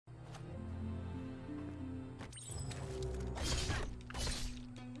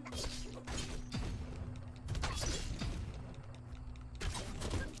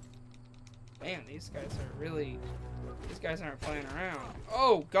Man, these guys are really... These guys aren't playing around.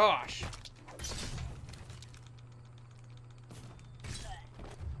 Oh, gosh.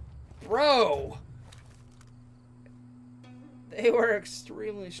 Bro! They were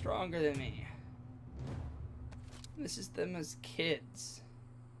extremely stronger than me. This is them as kids.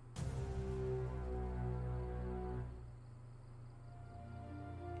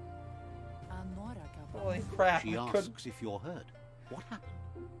 Holy crap. She asks if you're hurt. What happened?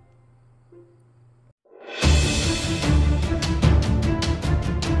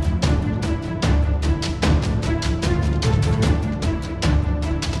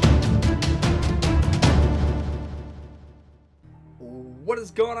 What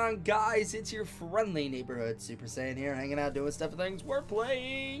is going on, guys? It's your friendly neighborhood Super Saiyan here, hanging out doing stuff and things. We're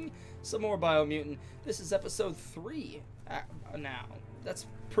playing some more Biomutant. This is episode 3 now. That's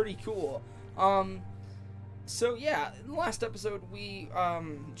pretty cool. So yeah, in the last episode we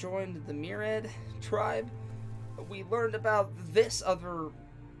joined the Myriad tribe. We learned about this other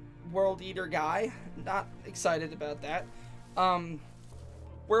World Eater guy. Not excited about that.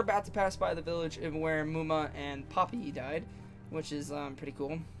 We're about to pass by the village where Muma and Poppy died, which is pretty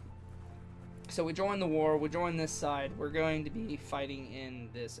cool. So we joined the war, we joined this side, we're going to be fighting in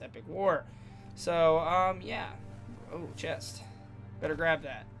this epic war. So, yeah. Oh, chest. Better grab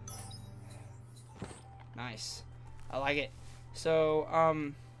that. Nice. I like it. So,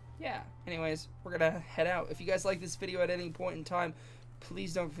 yeah. Anyways, we're gonna head out. If you guys like this video at any point in time,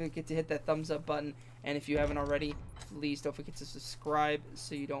 please don't forget to hit that thumbs up button. And if you haven't already, please don't forget to subscribe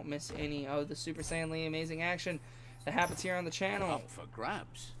so you don't miss any of the Super Saiyanly amazing action that happens here on the channel. Up for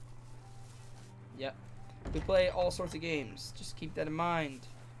grabs. Yep. We play all sorts of games. Just keep that in mind.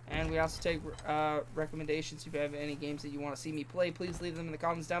 And we also take recommendations. If you have any games that you want to see me play, please leave them in the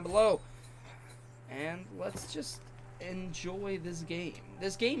comments down below. And let's just enjoy this game.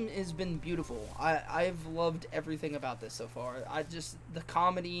 This game has been beautiful. I've loved everything about this so far. The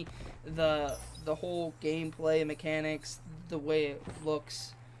comedy, the whole gameplay mechanics, the way it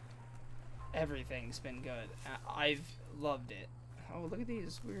looks. Everything's been good. I've loved it. Oh, look at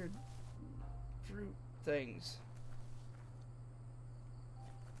these weird fruit things.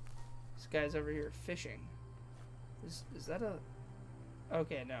 This guy's over here fishing. Is that a...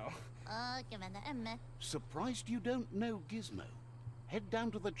 Okay, no. Surprised you don't know Gizmo. Head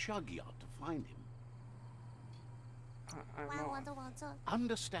down to the chug yard to find him.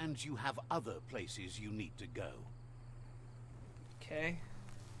 Understands you have other places you need to go. Okay.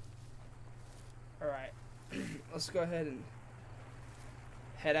 Alright, let's go ahead and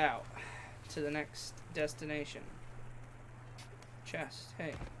head out to the next destination. Chest,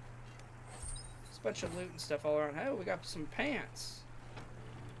 hey. There's a bunch of loot and stuff all around. Oh, we got some pants.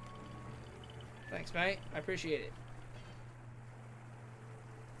 Thanks, mate. I appreciate it.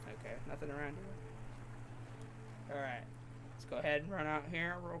 Okay, nothing around here. Alright, let's go ahead and run out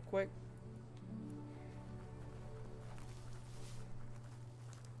here real quick.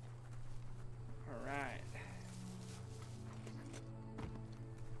 Alright.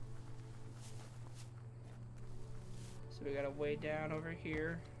 So we got a way down over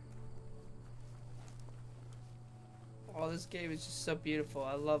here. Oh, this game is just so beautiful.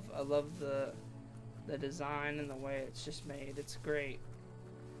 I love the design and the way it's just made. It's great.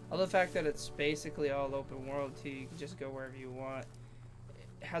 I love the fact that it's basically all open world too. You can just go wherever you want.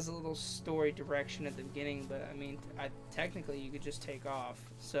 It has a little story direction at the beginning, but I mean, technically you could just take off.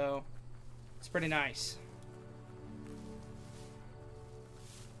 So it's pretty nice.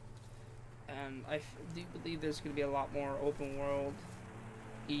 And I do believe there's going to be a lot more open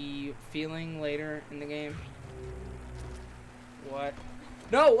world-y feeling later in the game. What?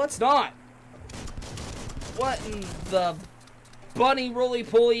 No, let's not! What in the bunny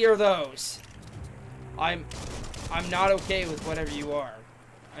roly-poly are those? I'm not okay with whatever you are.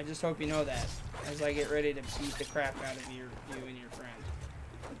 I just hope you know that as I get ready to beat the crap out of you and your friend.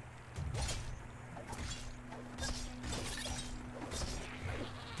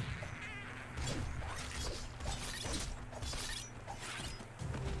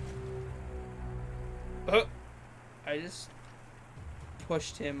 I just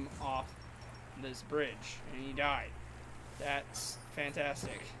pushed him off this bridge and he died. That's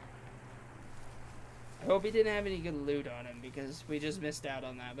fantastic. I hope he didn't have any good loot on him because we just missed out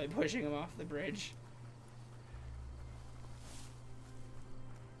on that by pushing him off the bridge.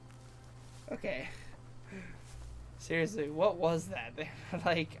 Okay. Seriously, what was that?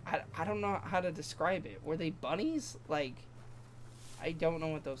 Like, I don't know how to describe it. Were they bunnies? Like, I don't know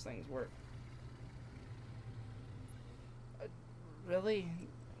what those things were. Really?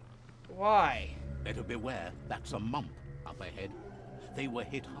 Why? Better beware, that's a mump up ahead. They were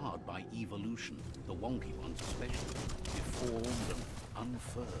hit hard by evolution, the wonky ones especially, deformed and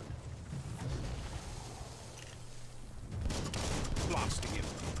unfurred. Blasting him.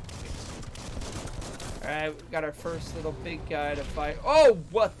 Alright, we got our first little big guy to fight. Oh,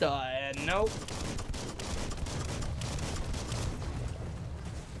 what the? Nope.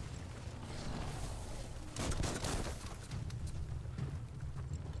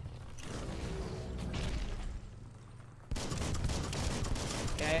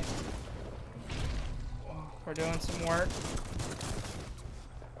 Okay. We're doing some work.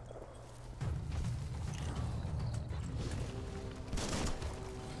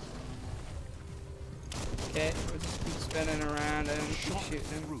 Okay, we'll just keep spinning around and keep shooting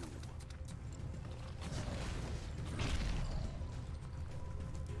him.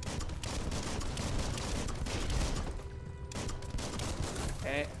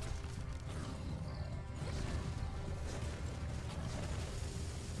 Okay.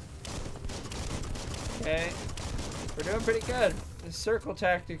 Okay. We're doing pretty good. The circle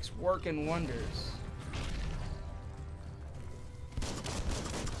tactics working wonders.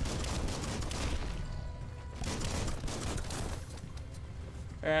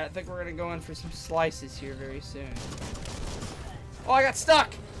 Alright, I think we're gonna go in for some slices here very soon. Oh, I got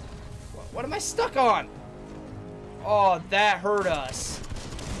stuck! What am I stuck on? Oh, that hurt us.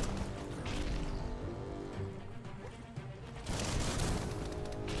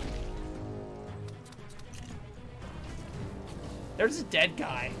 There's a dead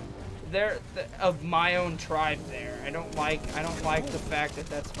guy. There of my own tribe there. I don't like the fact that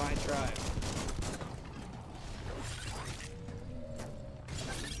that's my tribe.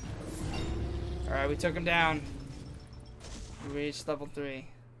 Alright, we took him down. We reached level 3.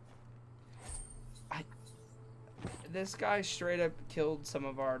 This guy straight up killed some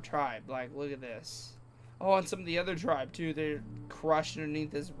of our tribe. Like, look at this. Oh, and some of the other tribe, too. They're crushed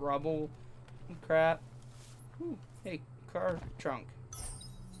underneath this rubble and crap. Ooh, hey, car trunk.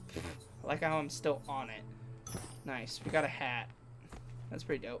 I like how I'm still on it. Nice. We got a hat. That's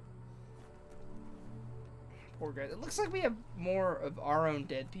pretty dope. Poor guys. It looks like we have more of our own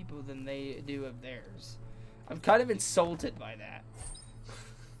dead people than they do of theirs. I'm kind of insulted by that.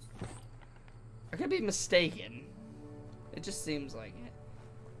 I could be mistaken. It just seems like it.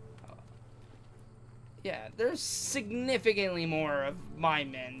 Yeah, there's significantly more of my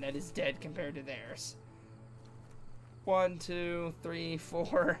men that is dead compared to theirs. 1, 2, 3,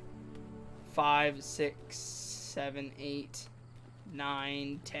 4, 5, 6, 7, 8,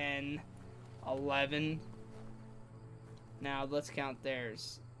 9, 10, 11. Now let's count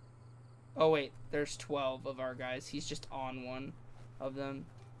theirs. Oh wait, there's 12 of our guys. He's just on one of them.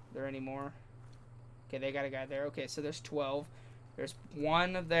 Are there any more? Okay, they got a guy there. Okay, so there's 12. There's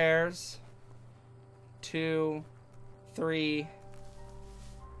one of theirs. 2, 3,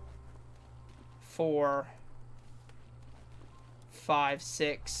 4, 5,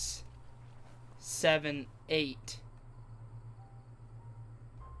 6, 7, 8.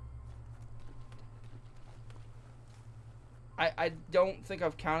 I don't think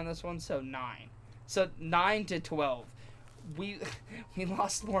I've counted this one, so 9. So 9 to 12. We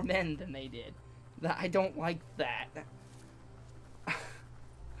lost more men than they did. I don't like that.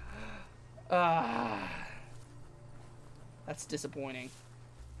 That's disappointing.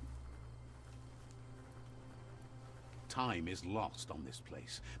 Time is lost on this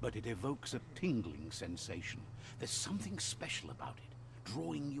place, but it evokes a tingling sensation. There's something special about it,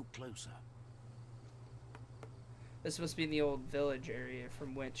 drawing you closer. This must be in the old village area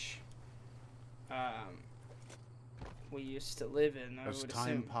from which we used to live in, I As would time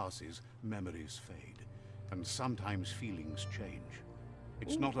assume. passes, memories fade, and sometimes feelings change.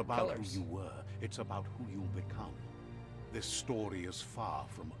 It's Ooh, not about colours. who you were, it's about who you'll become. This story is far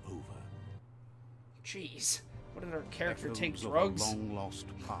from over. Jeez, what did our character take Echoes of drugs? a long-lost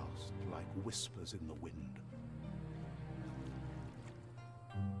past, like whispers in the wind.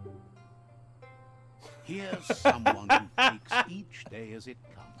 Here's someone who takes each day as it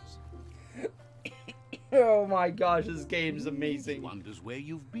comes. Oh my gosh, this game's He amazing. wonders where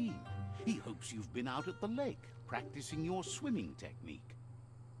you've been. He hopes you've been out at the lake, practicing your swimming technique.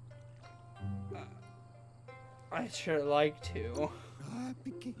 I'd sure like to.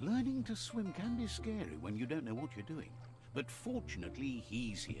 Learning to swim can be scary when you don't know what you're doing. But fortunately,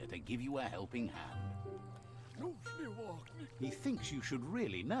 he's here to give you a helping hand. He thinks you should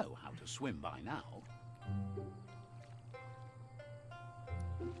really know how to swim by now.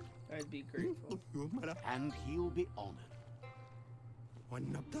 I'd be grateful. And he'll be honored.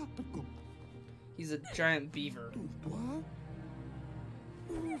 He's a giant beaver.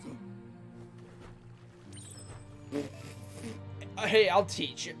 Hey, I'll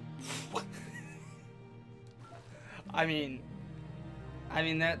teach you. I mean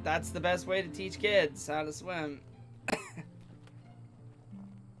that's the best way to teach kids how to swim.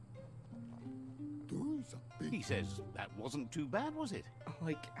 He says that wasn't too bad, was it?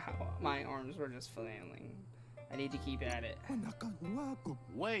 Like how my arms were just flailing. I need to keep at it.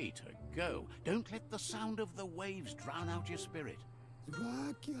 Way to go. Don't let the sound of the waves drown out your spirit.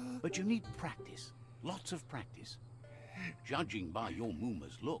 But you need practice. Lots of practice. Judging by your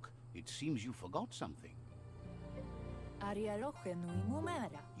Muma's look, it seems you forgot something.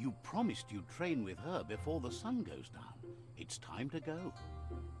 You promised you'd train with her before the sun goes down. It's time to go.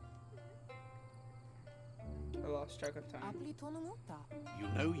 I lost track of time. You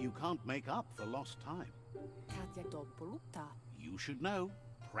know you can't make up for lost time. You should know.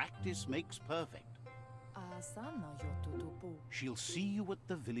 Practice makes perfect. She'll see you at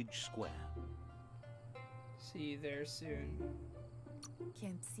the village square. See you there soon.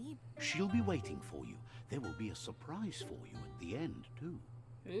 She'll be waiting for you. There will be a surprise for you at the end, too.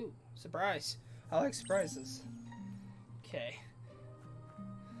 Ooh, surprise. I like surprises. Okay.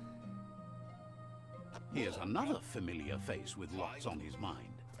 Here's another familiar face with lots on his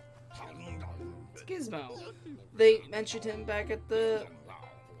mind. It's Gizmo. They mentioned him back at the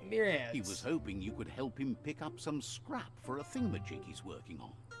Myriads. He was hoping you could help him pick up some scrap for a thingamajig he's working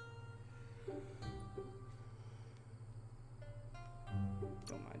on.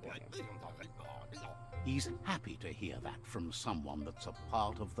 Don't mind him. He's happy to hear that from someone that's a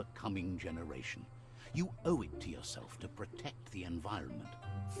part of the coming generation. You owe it to yourself to protect the environment.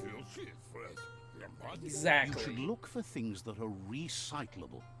 Exactly. You should look for things that are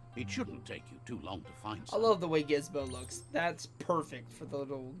recyclable. It shouldn't take you too long to find I some. love the way Gizmo looks. That's perfect for the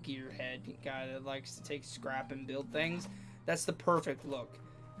little gearhead guy that likes to take scrap and build things. That's the perfect look.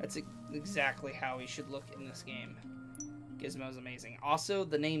 That's exactly how he should look in this game. Gizmo's amazing. Also,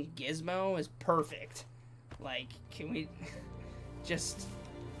 the name Gizmo is perfect. Like, can we just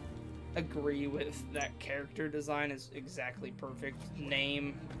agree with that character design is exactly perfect?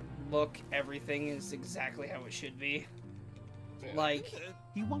 Name, look, everything is exactly how it should be. Like,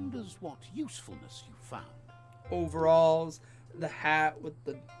 he wonders what usefulness you found. Overalls, the hat with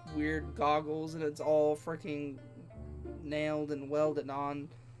the weird goggles, and it's all freaking nailed and welded on.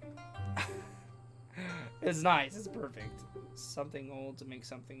 It's nice. It's perfect. Something old to make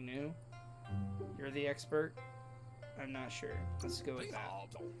something new. You're the expert? I'm not sure. Let's go with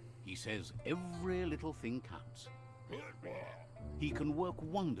that. He says every little thing counts. He can work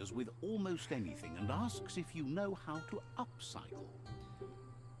wonders with almost anything and asks if you know how to upcycle.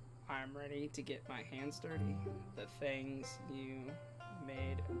 I'm ready to get my hands dirty. The things you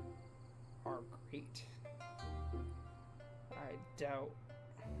made are great. I doubt.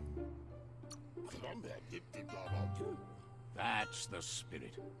 That's the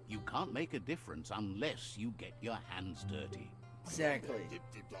spirit. You can't make a difference unless you get your hands dirty. Exactly.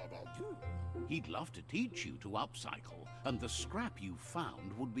 He'd love to teach you to upcycle, and the scrap you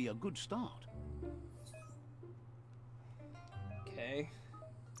found would be a good start. Okay.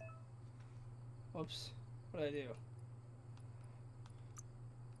 Whoops. What did I do?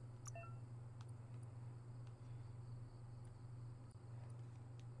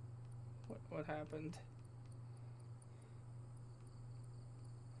 What happened?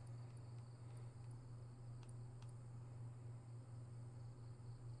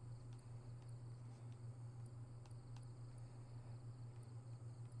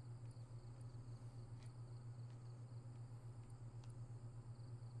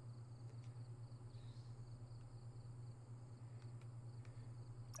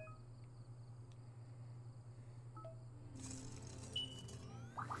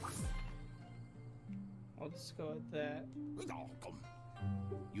 I'll just go with that.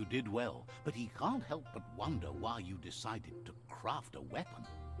 You did well, but he can't help but wonder why you decided to craft a weapon.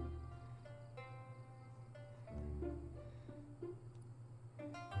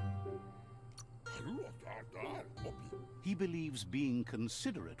 He believes being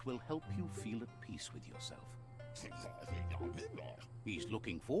considerate will help you feel at peace with yourself. He's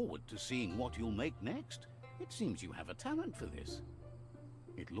looking forward to seeing what you'll make next. It seems you have a talent for this.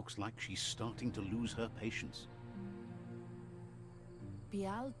 It looks like she's starting to lose her patience.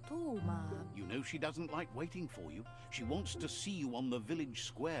 You know she doesn't like waiting for you. She wants to see you on the village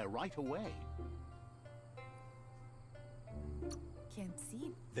square right away.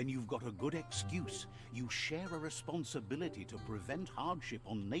 Then you've got a good excuse. You share a responsibility to prevent hardship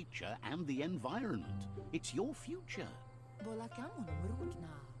on nature and the environment. It's your future.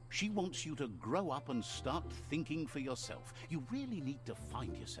 She wants you to grow up and start thinking for yourself. You really need to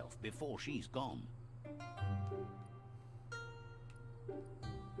find yourself before she's gone.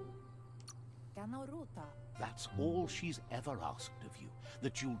 That's all she's ever asked of you,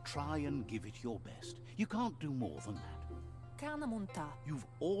 that you'll try and give it your best. You can't do more than that. You've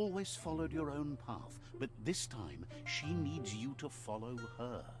always followed your own path, but this time she needs you to follow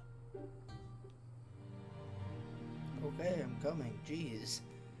her. Okay, I'm coming. Jeez.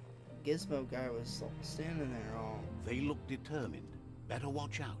 Gizmo guy was standing there all... They look determined. Better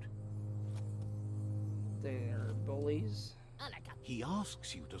watch out. They're bullies. He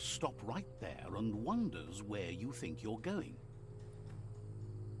asks you to stop right there and wonders where you think you're going.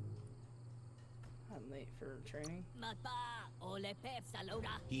 I'm late for training.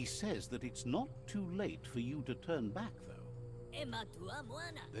 He says that it's not too late for you to turn back, though.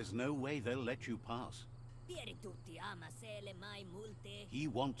 There's no way they'll let you pass. He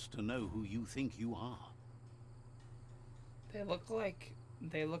wants to know who you think you are. They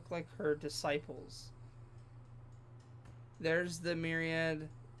look like her disciples. There's the myriad.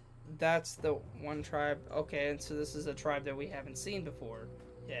 That's the one tribe. Okay, and so this is a tribe that we haven't seen before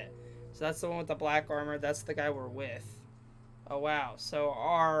yet. So that's the one with the black armor. That's the guy we're with. Oh wow.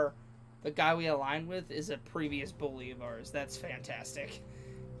 So the guy we aligned with is a previous bully of ours. That's fantastic.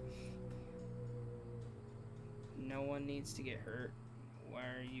 No one needs to get hurt. Why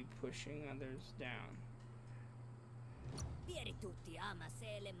are you pushing others down?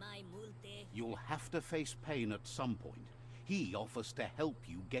 You'll have to face pain at some point. He offers to help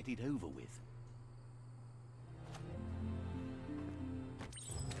you get it over with.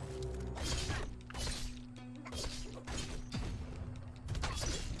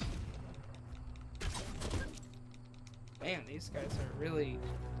 Man, these guys are really...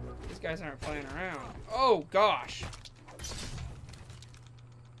 These guys aren't playing around. Oh, gosh!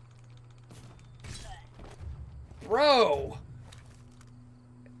 Bro!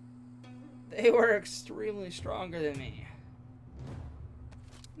 They were extremely stronger than me.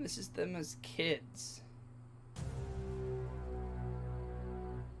 This is them as kids.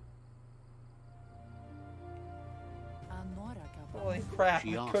 Holy crap.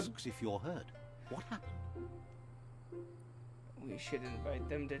 She asks if you're hurt. What happened? We should invite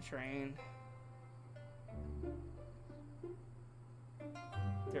them to train.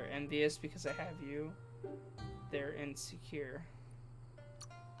 They're envious because I have you. They're insecure.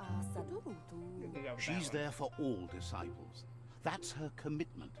 She's there for all disciples. That's her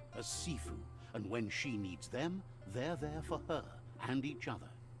commitment as Sifu. And when she needs them, they're there for her and each other.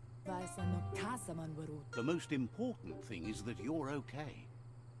 The most important thing is that you're okay.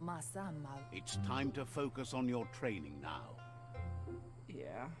 It's time to focus on your training now.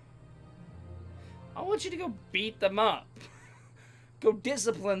 Yeah. I want you to go beat them up. Go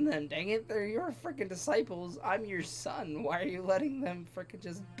discipline them, dang it. They're your freaking disciples. I'm your son. Why are you letting them freaking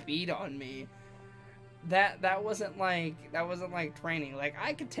just beat on me? That wasn't like training. Like,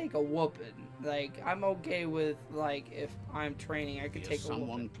 I could take a whooping. Like, I'm okay with, like, if I'm training, I could take a whooping.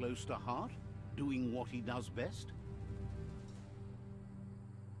 Someone close to heart? Doing what he does best?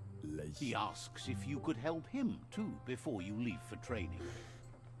 He asks if you could help him, too, before you leave for training.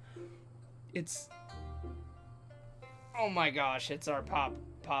 It's... Oh my gosh, it's our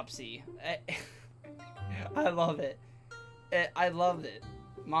Popsy. I love it. I love it.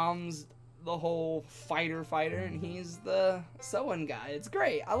 Mom's the whole fighter, and he's the sewing guy. It's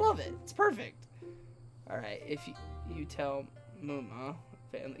great. I love it. It's perfect. Alright, if you tell Muma,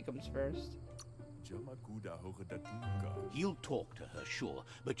 family comes first. He'll talk to her, sure,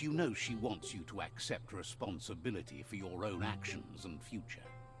 but you know she wants you to accept responsibility for your own actions and future.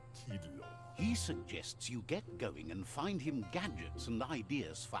 He suggests you get going and find him gadgets and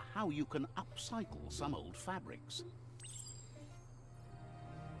ideas for how you can upcycle some old fabrics.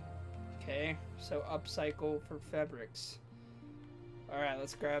 Okay, so upcycle for fabrics. Alright,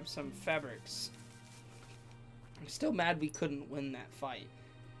 let's grab some fabrics. I'm still mad we couldn't win that fight.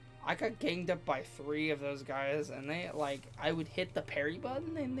 I got ganged up by 3 of those guys, and they, like, I would hit the parry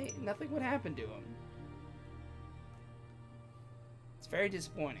button and nothing would happen to them. It's very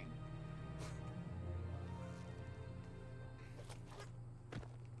disappointing.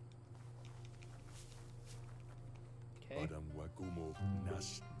 Okay.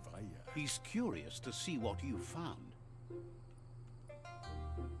 He's curious to see what you found.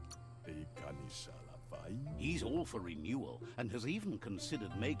 He's all for renewal, and has even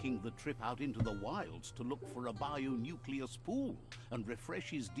considered making the trip out into the wilds to look for a bionucleus pool and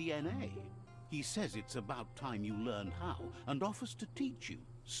refresh his DNA. He says it's about time you learn how, and offers to teach you,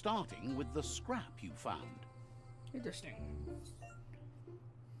 starting with the scrap you found. Interesting.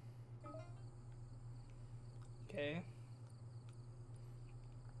 Okay.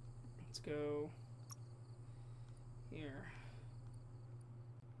 Let's go here.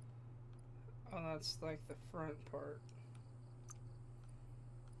 Oh, that's like the front part.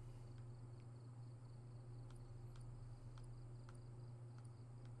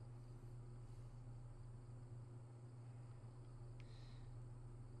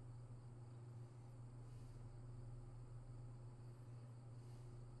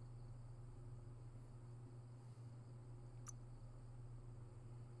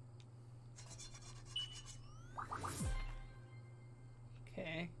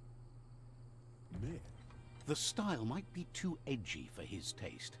 Okay. The style might be too edgy for his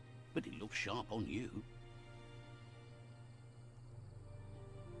taste, but it looks sharp on you.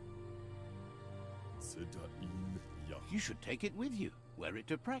 You should take it with you, wear it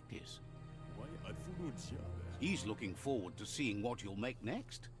to practice. He's looking forward to seeing what you'll make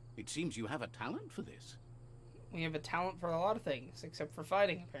next. It seems you have a talent for this. We have a talent for a lot of things, except for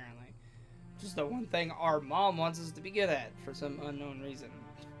fighting, apparently. Just the one thing our mom wants us to be good at, for some unknown reason.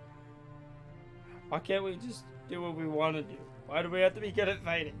 Why can't we just do what we want to do? Why do we have to be good at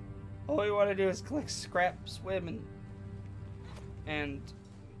fighting? All we want to do is collect scrap, swim, and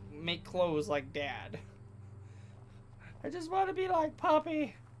make clothes like Dad. I just want to be like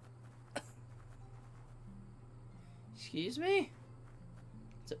Poppy. Excuse me?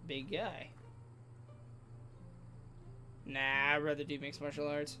 It's a big guy. Nah, I'd rather do mixed martial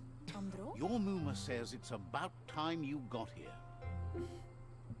arts. Your Muma says it's about time you got here.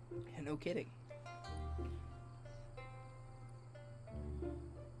 Yeah, no kidding.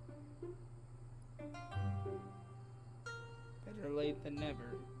 Better late than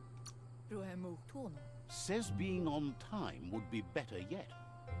never. Says being on time would be better yet.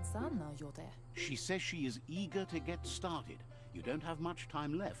 She says she is eager to get started. You don't have much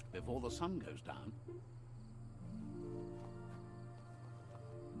time left before the sun goes down.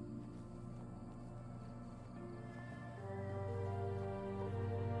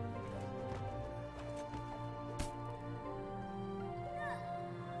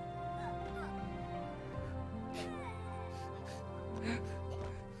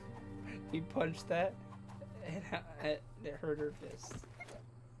 He punched that, and it hurt her fist.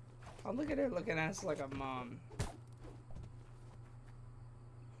 Oh, look at her looking at us like a mom.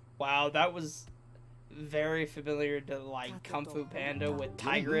 Wow, that was very familiar to like Kung Fu Panda with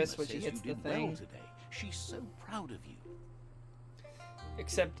Tigress when she hits the thing. Well today. She's so proud of you.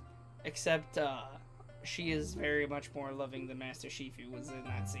 Except, she is very much more loving than Master Shifu was in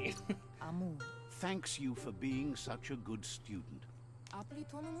that scene. Thanks you for being such a good student.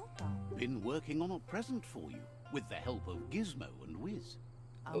 Been working on a present for you, with the help of Gizmo and Wiz.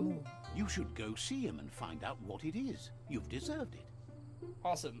 Ooh. You should go see him and find out what it is. You've deserved it.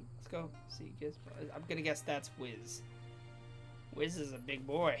 Awesome. Let's go see Gizmo. I'm gonna guess that's Wiz. Wiz is a big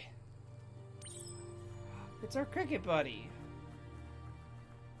boy. It's our cricket buddy.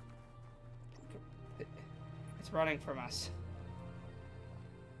 It's running from us.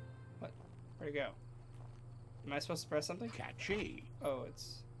 What? Where'd it go? Am I supposed to press something? Catchy. Oh,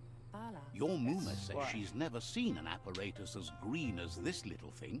 it's... Your Muma says why? she's never seen an apparatus as green as this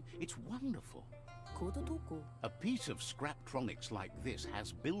little thing. It's wonderful. A piece of Scraptronics like this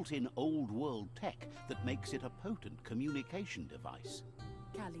has built-in old-world tech that makes it a potent communication device.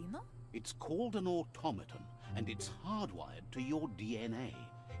 It's called an automaton, and it's hardwired to your DNA.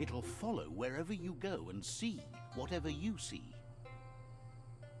 It'll follow wherever you go and see whatever you see.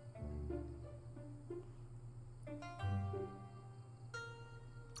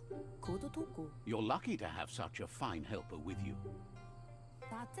 You're lucky to have such a fine helper with you.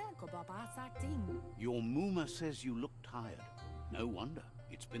 Your Muma says you look tired. No wonder.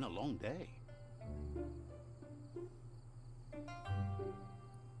 It's been a long day.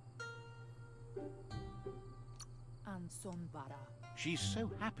 She's so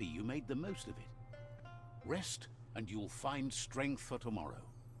happy you made the most of it. Rest, and you'll find strength for tomorrow.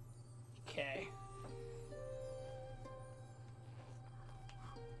 Okay.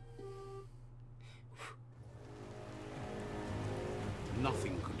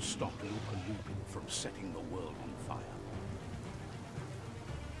 Nothing could stop Lupa Lupin from setting the world on fire.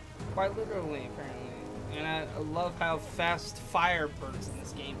 Quite literally, apparently. And I love how fast fire burns in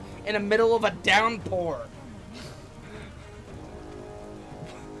this game. In the middle of a downpour.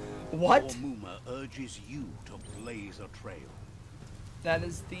 What? Your Muma urges you to blaze a trail. That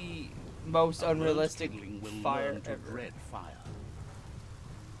is the most unrealistic will fire learn to ever. dread fire.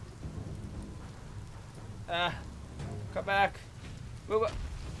 Come back. Move up.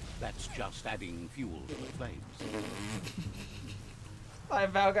 That's just adding fuel to the flames. I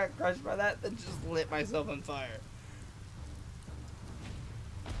about got crushed by that, then just lit myself on fire.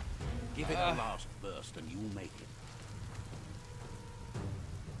 Give it a last burst and you'll make it.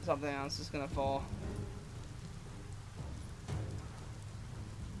 something else is gonna fall.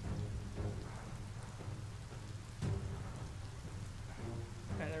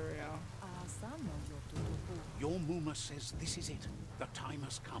 Okay, there we go. Your Muma says this is it. The time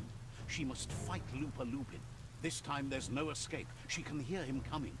has come. She must fight Lupa Lupin. This time there's no escape. She can hear him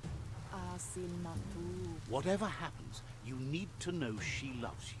coming. Whatever happens, you need to know she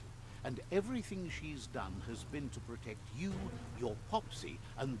loves you. And everything she's done has been to protect you, your Popsy,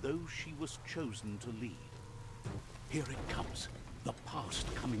 and those she was chosen to lead. Here it comes. The past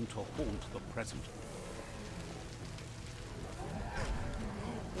coming to haunt the present.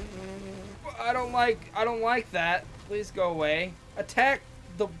 I don't like that. Please go away. Attack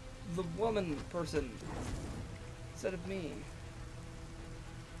the woman person instead of me.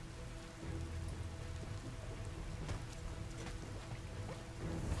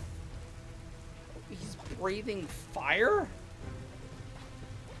 He's breathing fire?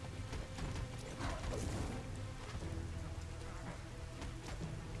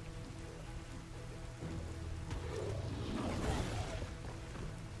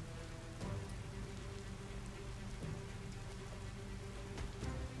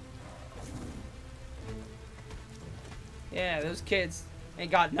 Yeah, those kids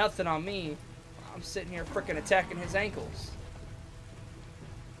ain't got nothing on me. I'm sitting here frickin' attacking his ankles.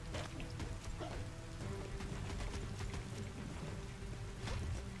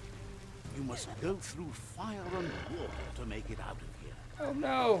 You must go through fire and water to make it out of here. Oh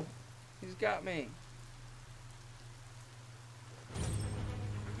no! He's got me.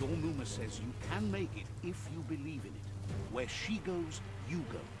 Your Muma says you can make it if you believe in it. Where she goes, you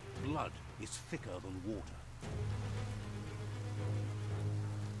go. Blood is thicker than water.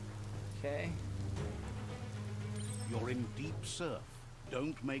 Okay. You're in deep surf.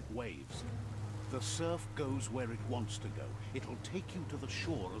 Don't make waves. The surf goes where it wants to go. It'll take you to the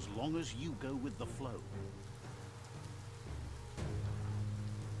shore as long as you go with the flow.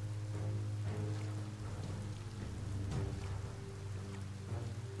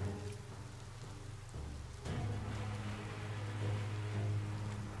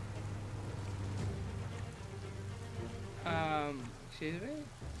 Excuse me?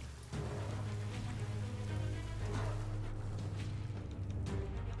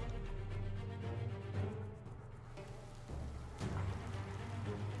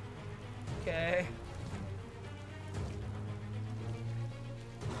 Okay.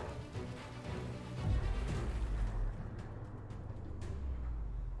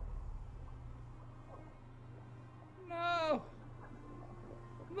 No!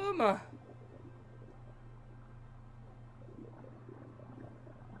 Muma!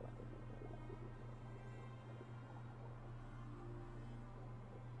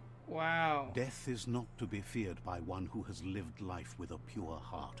 Wow. Death is not to be feared by one who has lived life with a pure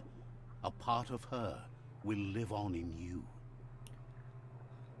heart. A part of her will live on in you.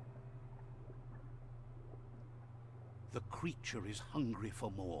 The creature is hungry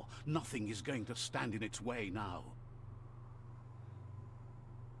for more. Nothing is going to stand in its way now.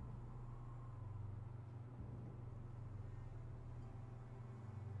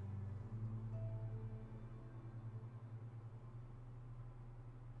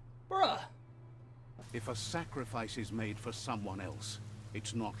 Bruh! If a sacrifice is made for someone else,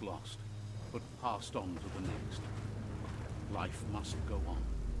 it's not lost, but passed on to the next. Life must go on.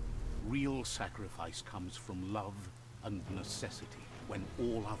 Real sacrifice comes from love and necessity when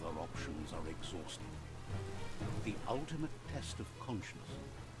all other options are exhausted. The ultimate test of conscience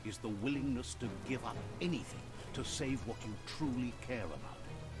is the willingness to give up anything to save what you truly care about.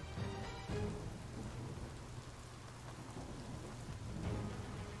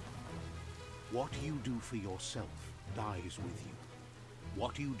 What you do for yourself dies with you.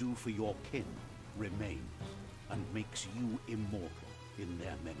 What you do for your kin remains and makes you immortal in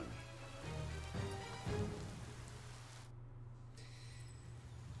their memory.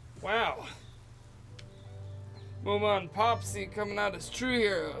 Wow. Muma and Popsy coming out as true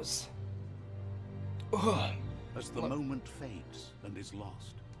heroes. Ugh. As the moment fades and is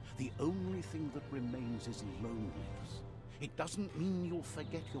lost, the only thing that remains is loneliness. It doesn't mean you'll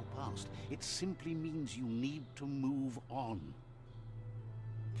forget your past. It simply means you need to move on.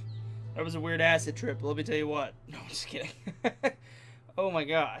 That was a weird acid trip, let me tell you what. No, I'm just kidding. Oh my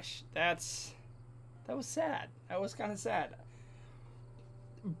gosh. That was sad. That was kind of sad.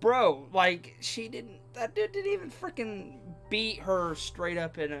 Bro, like, that dude didn't even freaking beat her straight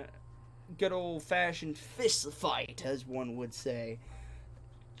up in a good old-fashioned fist fight, as one would say.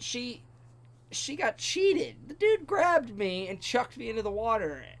 She got cheated. The dude grabbed me and chucked me into the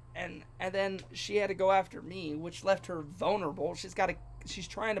water, and then she had to go after me, which left her vulnerable. She's got to she's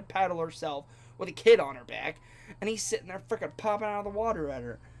trying to paddle herself with a kid on her back, and he's sitting there freaking popping out of the water at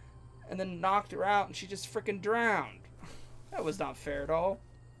her, and then knocked her out, and she just freaking drowned. That was not fair at all.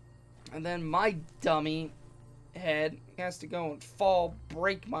 And then my dummy head has to go and fall,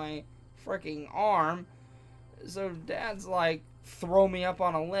 break my freaking arm. So Dad's like, throw me up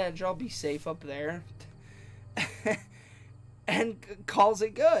on a ledge, I'll be safe up there. And calls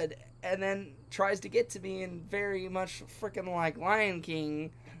it good. And then tries to get to me and very much freaking like Lion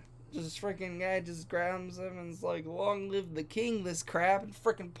King. Just freaking guy just grabs him and is like, long live the king, this crap, and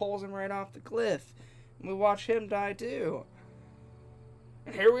freaking pulls him right off the cliff. And we watch him die too.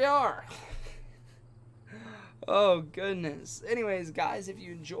 And here we are. Oh, goodness. Anyways, guys, if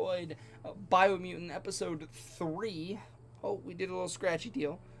you enjoyed Biomutant Episode 3, oh, we did a little scratchy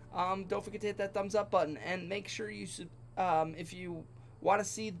deal. Don't forget to hit that thumbs up button. And make sure you, if you want to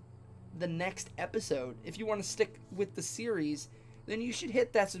see the next episode, if you want to stick with the series, then you should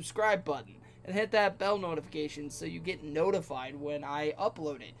hit that subscribe button. And hit that bell notification so you get notified when I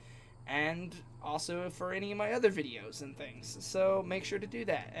upload it. And also for any of my other videos and things. So make sure to do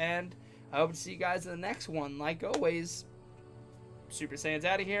that. And I hope to see you guys in the next one. Like always, Super Saiyan's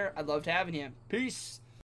out of here. I loved having you. Peace.